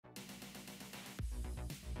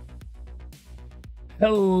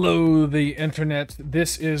Hello, the internet.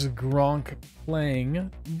 This is Gronk playing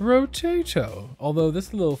Brotato. Although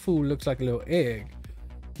this little fool looks like a little egg.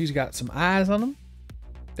 He's got some eyes on him.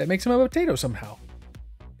 That makes him a potato somehow.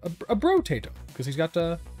 A brotato. Because he's got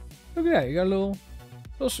look at that. He got a little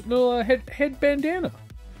head bandana.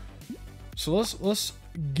 So let's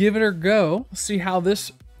give it a go. Let's see how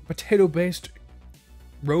this potato-based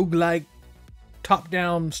roguelike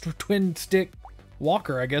top-down twin stick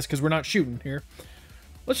walker, I guess, because we're not shooting here.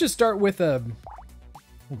 Let's just start with oh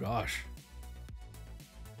gosh.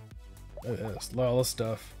 Look at this, all this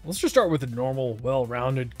stuff. Let's just start with a normal,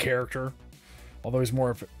 well-rounded character. Although he's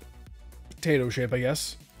more of a potato shape, I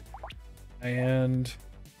guess. And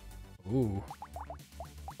ooh.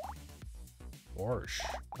 Gosh.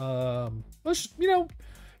 Let's,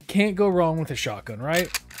 can't go wrong with a shotgun,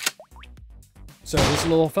 right? So this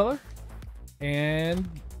little fella. And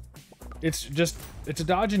it's a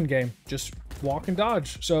dodging game. Just walk and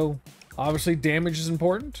dodge. So obviously damage is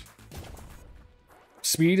important.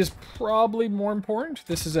 Speed is probably more important.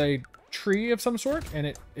 This is a tree of some sort, and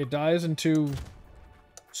it dies into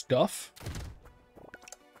stuff.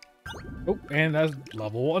 Oh, and that's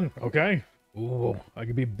level 1. Okay. Ooh, I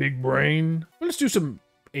could be big brain. Let's do some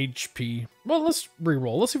HP. Well, let's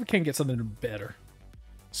re-roll. Let's see if we can get something better.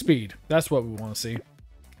 Speed. That's what we want to see.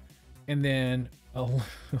 And then a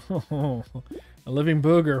living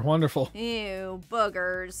booger. Wonderful. Ew,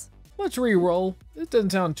 boogers. Let's re-roll. It doesn't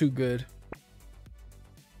sound too good.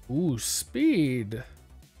 Ooh, speed.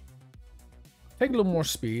 Take a little more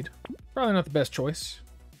speed. Probably not the best choice.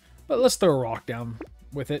 But let's throw a rock down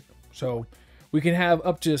with it. So we can have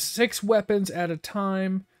up to 6 weapons at a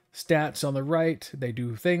time. Stats on the right. They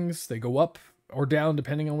do things. They go up or down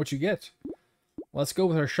depending on what you get. Let's go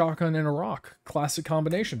with our shotgun and a rock. Classic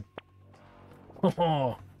combination.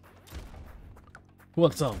 Oh.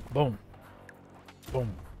 What's up? Boom.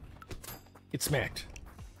 Boom. Get smacked.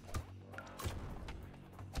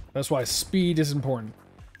 That's why speed is important.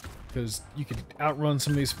 Because you could outrun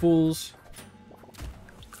some of these fools.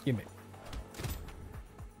 Give me.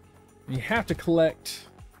 You have to collect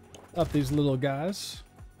up these little guys.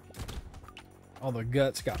 All the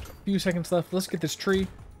guts. Got a few seconds left. Let's get this tree.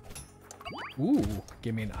 Ooh,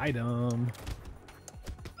 give me an item.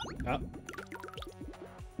 Oh.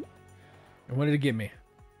 And what did it give me?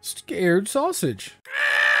 Scared sausage.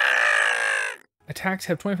 Attacks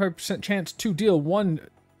have 25% chance to deal 1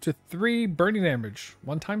 to 3 burning damage.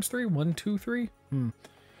 1 times 3? 1, 2, 3?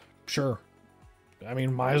 Sure. I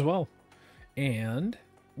mean, might as well. And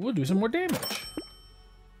we'll do some more damage.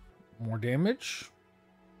 More damage?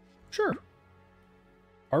 Sure.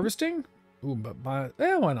 Harvesting? Ooh, but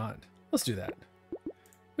why not? Let's do that.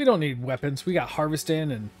 We don't need weapons. We got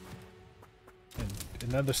harvesting and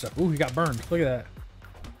other stuff. Ooh, he got burned. Look at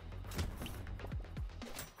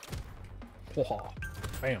that. Oh,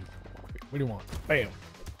 bam. What do you want? Bam.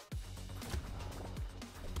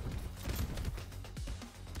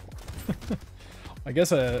 I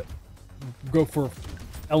guess go for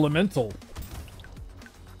elemental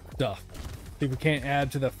stuff. If we can't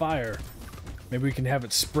add to the fire, maybe we can have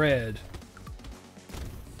it spread.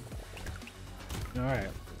 All right,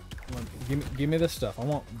 give me this stuff. I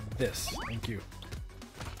want this. Thank you.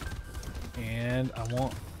 And I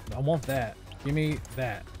want that. Give me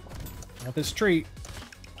that. I want this treat.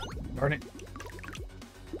 Darn it.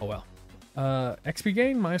 Oh well. XP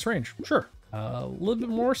gain minus range. Sure. A little bit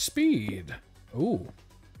more speed. Ooh.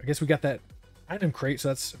 I guess we got that item crate,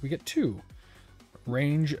 so we get 2.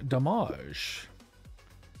 Range damage.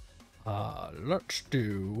 Let's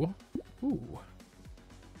do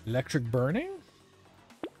electric burning.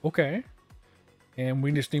 Okay. And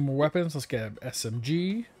we just need more weapons. Let's get an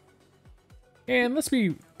SMG. And let's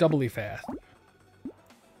be doubly fast.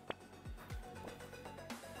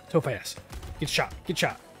 So fast. Get shot. Get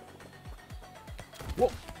shot.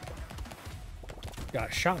 Whoa. Guy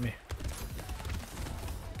shot me.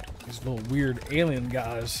 These little weird alien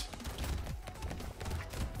guys.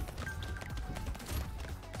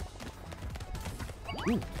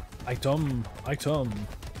 Ooh. Item.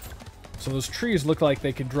 So those trees look like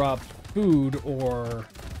they could drop food or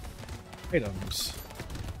items.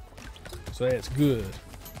 So that's good.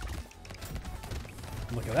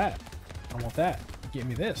 Look at that. I want that. Give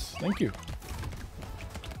me this. Thank you.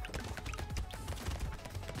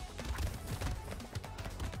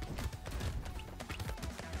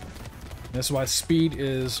 That's why speed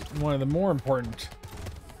is one of the more important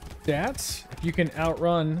stats. If you can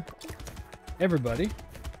outrun everybody,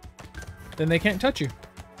 then they can't touch you.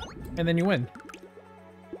 And then you win.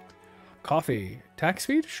 Coffee. Attack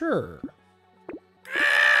speed? Sure.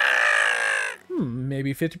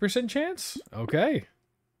 maybe 50% chance? Okay.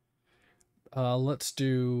 Let's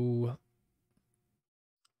be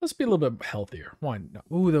a little bit healthier. Why not?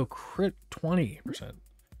 Ooh, they'll crit 20%.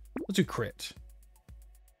 Let's do crit.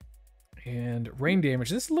 And rain damage.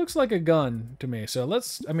 This looks like a gun to me. So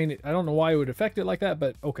let's, I mean, I don't know why it would affect it like that,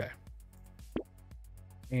 but okay.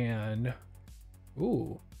 And,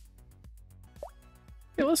 ooh.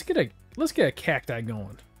 Yeah, let's get a cacti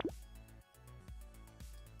going.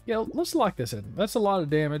 Yeah, let's lock this in. That's a lot of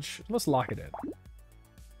damage. Let's lock it in.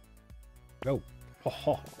 Go. Ho,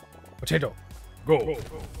 ho. Potato. Go.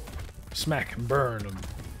 Smack and burn them.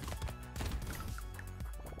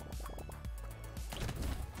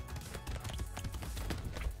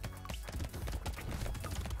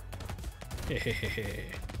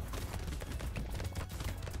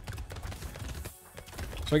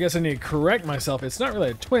 So I guess I need to correct myself. It's not really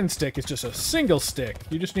a twin stick, it's just a single stick.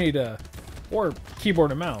 You just need or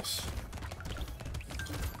keyboard and mouse.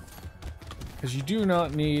 Because you do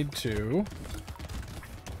not need to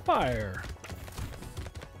fire.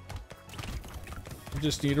 You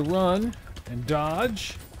just need to run and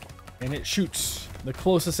dodge, and it shoots the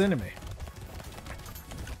closest enemy.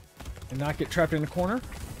 And not get trapped in a corner.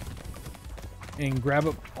 And grab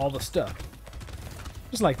up all the stuff.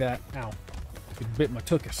 Just like that. Ow. It bit my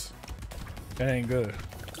tuchus. That ain't good.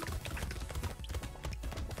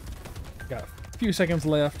 Got a few seconds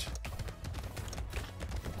left.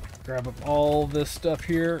 Grab up all this stuff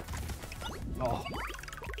here. Oh.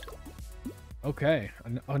 Okay.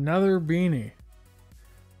 Another beanie.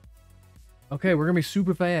 Okay, we're gonna be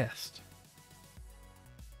super fast.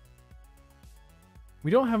 We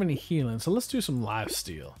don't have any healing, so let's do some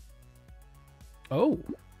lifesteal. Oh,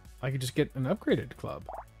 I could just get an upgraded club.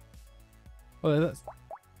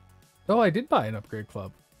 Oh, I did buy an upgrade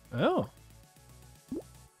club. Oh.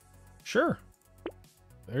 Sure.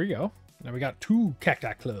 There you go. Now we got 2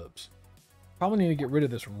 cacti clubs. Probably need to get rid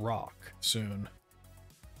of this rock soon.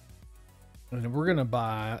 And we're going to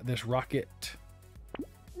buy this rocket.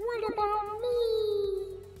 What about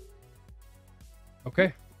me?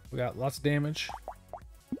 Okay. We got lots of damage.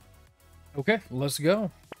 Okay, let's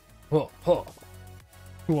go. Oh, oh.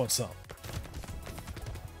 Who wants some?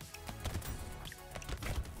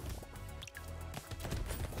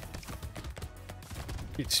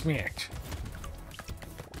 Get smacked.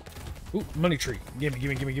 Ooh, money tree. Gimme,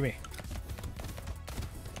 gimme, gimme, gimme.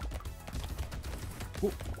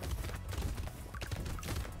 Ooh.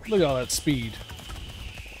 Look at all that speed.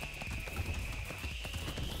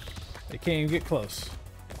 They can't even get close.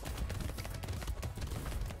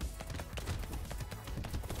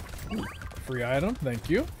 Ooh. Free item, thank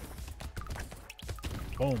you.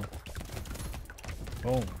 Boom.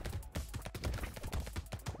 Boom.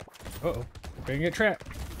 Uh-oh. We're gonna get trapped.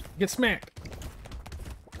 Get smacked.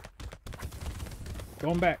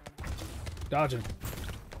 Going back. Dodging.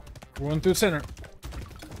 Going through the center.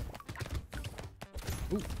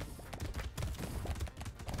 Ooh.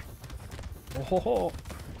 Oh ho ho.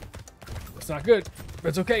 That's not good, but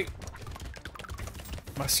it's okay.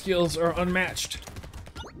 My skills are unmatched.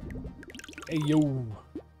 Hey, yo.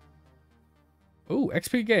 Ooh,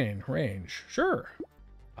 XP gain. Range. Sure.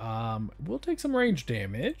 We'll take some range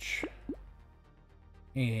damage.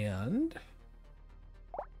 And...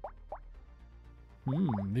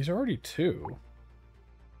 these are already 2.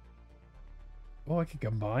 Oh, I could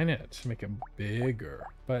combine it to make it bigger.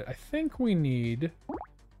 But I think we need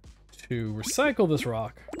to recycle this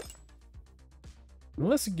rock. And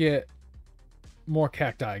let's get more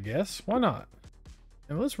cacti, I guess. Why not?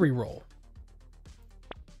 And let's re-roll.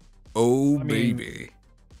 Oh, baby.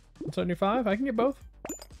 175? I can get both.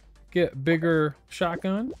 Get bigger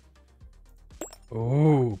shotgun.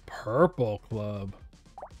 Oh, purple club.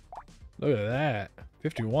 Look at that.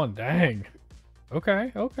 51, dang.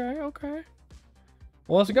 Okay, okay, okay.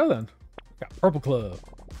 Well, let's go then. Got purple club.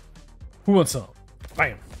 Who wants some?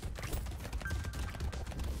 Bam.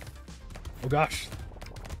 Oh gosh.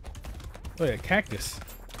 Look at that cactus.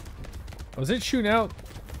 Oh, is it shooting out?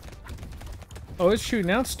 Oh, it's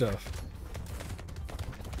shooting out stuff.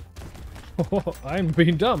 Oh, I'm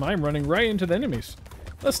being dumb. I'm running right into the enemies.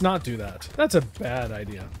 Let's not do that. That's a bad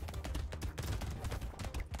idea.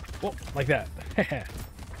 Well, like that.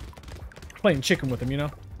 Playing chicken with them, you know?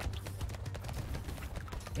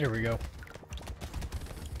 There we go.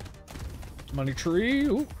 Money tree.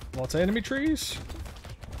 Ooh, lots of enemy trees.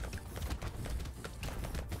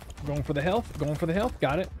 Going for the health. Going for the health.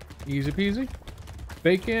 Got it. Easy peasy.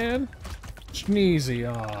 Bacon. Sneezy.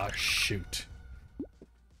 Aw, shoot.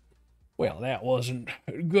 Well, that wasn't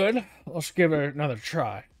good. Let's give it another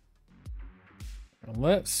try. Now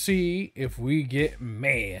let's see if we get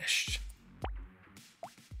mashed.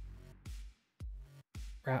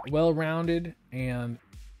 well-rounded, and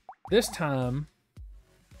this time,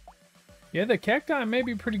 yeah, the cacti may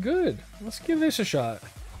be pretty good. Let's give this a shot.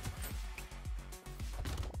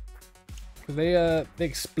 They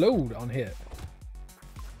explode on hit.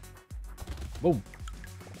 Boom.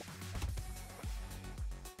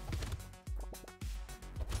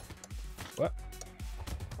 What?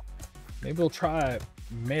 Maybe we'll try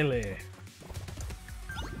melee.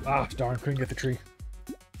 Ah, darn, couldn't get the tree.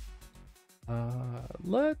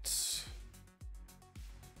 Let's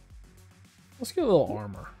get a little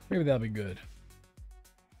armor. Maybe that'll be good.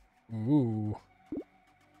 Ooh.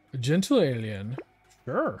 A gentle alien.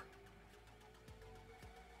 Sure.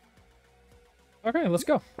 Okay, let's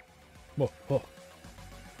go. Whoa, whoa.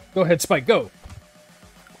 Go ahead, Spike, go.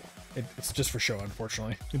 It's just for show,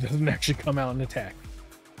 unfortunately. It doesn't actually come out and attack.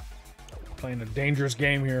 Playing a dangerous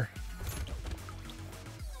game here.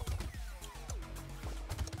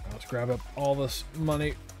 Let's grab up all this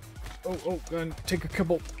money. Oh, and take a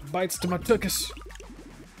couple bites to my tuchus.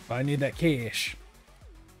 I need that cash.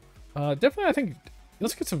 Definitely, I think,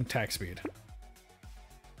 let's get some attack speed.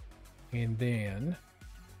 And then,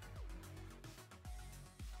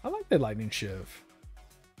 I like the lightning shiv.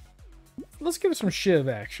 Let's give it some shiv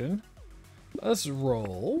action. Let's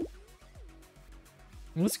roll.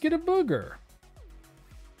 Let's get a booger.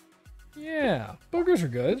 Yeah, boogers are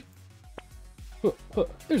good.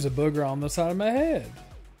 There's a booger on the side of my head.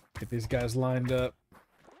 Get these guys lined up.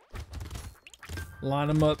 Line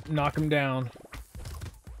them up, knock them down.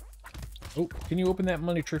 Oh, can you open that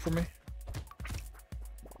money tree for me?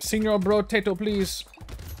 Senor Brotato, please.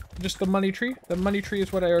 Just the money tree. The money tree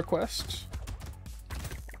is what I request.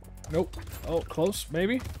 Nope. Oh, close,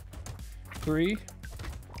 maybe. 3.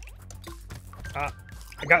 Ah,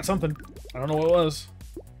 I got something. I don't know what it was.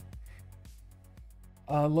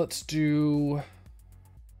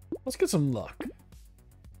 Let's get some luck.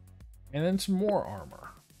 And then some more armor.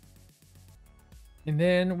 And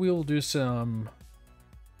then we'll do some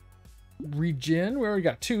regen. We already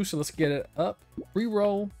got 2, so let's get it up.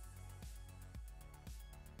 Reroll.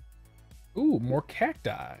 Ooh, more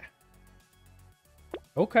cacti.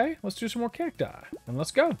 Okay, let's do some more cacti. And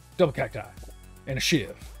let's go. Double cacti. And a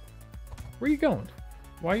shiv. Where are you going?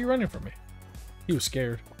 Why are you running from me? He was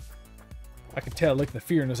scared. I could tell, look at the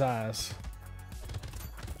fear in his eyes.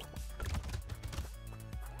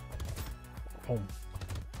 Boom.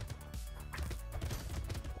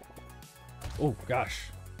 Oh,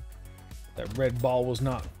 gosh. That red ball was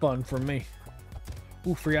not fun for me.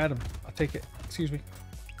 Ooh, free item. I'll take it. Excuse me.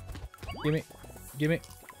 Gimme. Gimme.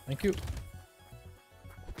 Thank you.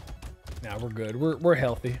 Now we're good. We're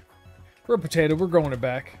healthy. We're a potato. We're growing it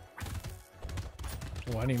back.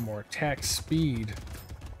 Oh, I need more attack speed.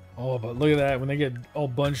 Oh, but look at that. When they get all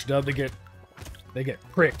bunched up, they get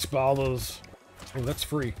pricked by all those. Oh, that's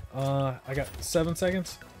free. I got 7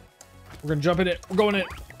 seconds. We're gonna jump in it. We're going in it.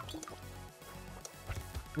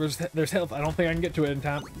 There's health. I don't think I can get to it in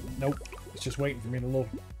time. Nope. It's just waiting for me to little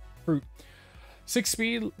fruit. 6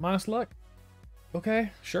 speed minus luck.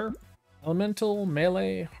 Okay, sure. Elemental,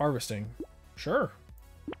 melee, harvesting. Sure.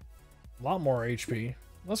 A lot more HP.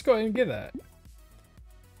 Let's go ahead and get that.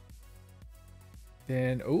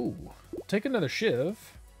 Then, ooh, take another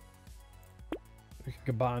shiv. We can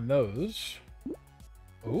combine those.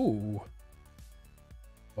 Ooh.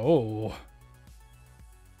 Oh.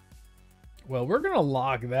 Well, we're gonna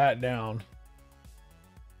lock that down.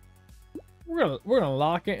 We're gonna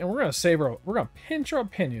lock it, and we're gonna save our. We're gonna pinch our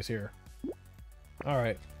pennies here. All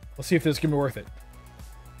right. Let's see if this can be worth it.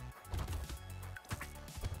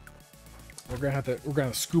 We're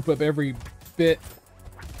gonna scoop up every bit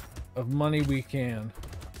of money we can.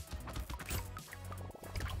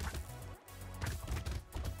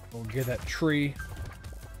 We'll get that tree.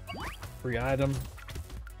 Free item.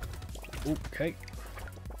 Okay.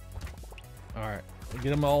 Alright. We'll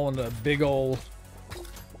get them all in a big old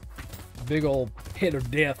pit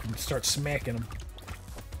of death and start smacking them.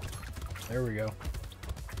 There we go.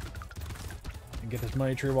 And get this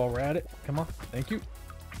money tree while we're at it. Come on. Thank you.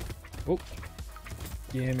 Oh.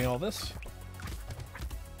 Give me all this.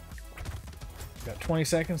 Got 20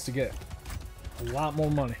 seconds to get a lot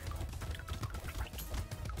more money.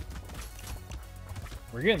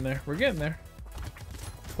 We're getting there. We're getting there.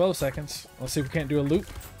 12 seconds. Let's see if we can't do a loop.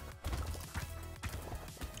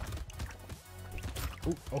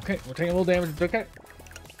 Ooh, okay, we're taking a little damage. Okay.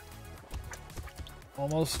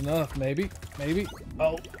 Almost enough, maybe. Maybe.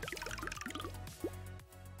 Oh.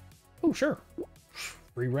 Oh, sure.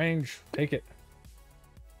 Free range. Take it.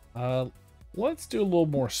 Let's do a little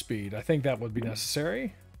more speed. I think that would be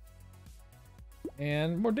necessary.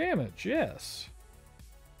 And more damage, yes.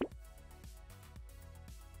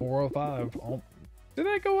 405. Oh, did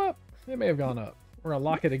that go up? It may have gone up. We're gonna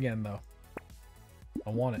lock it again though. I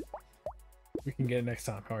want it. We can get it next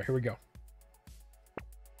time. All right, here we go.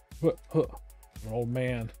 Old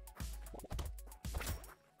man.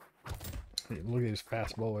 Hey, look at these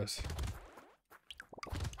fast boys.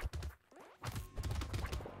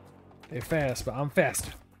 They're fast, but I'm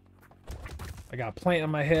faster. I got a plant on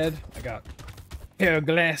my head. I got a pair of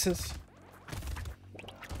glasses.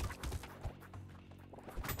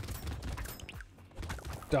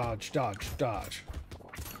 Dodge, dodge, dodge.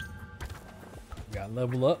 We gotta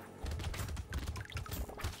level up.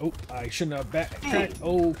 Oh, I shouldn't have backtracked.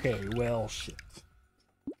 Okay, well, shit.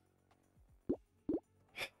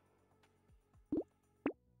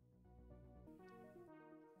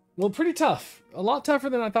 Well, pretty tough. A lot tougher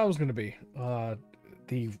than I thought it was going to be.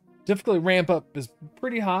 The difficulty ramp up is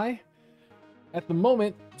pretty high. At the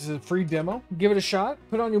moment, this is a free demo. Give it a shot.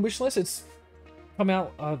 Put it on your wish list. It's come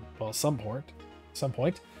out, well, some point.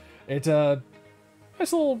 It's a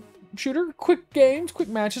nice little shooter. Quick games, quick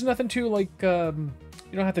matches. Nothing too, like,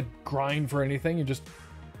 you don't have to grind for anything. You just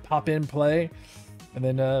pop in, play, and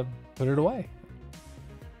then put it away.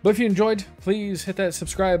 But if you enjoyed, please hit that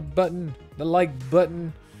subscribe button, the like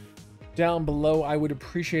button down below. I would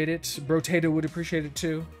appreciate it. Brotato would appreciate it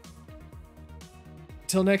too.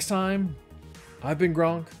 Till next time, I've been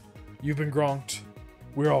Gronk. You've been Gronked.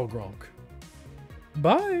 We're all Gronk.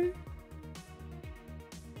 Bye.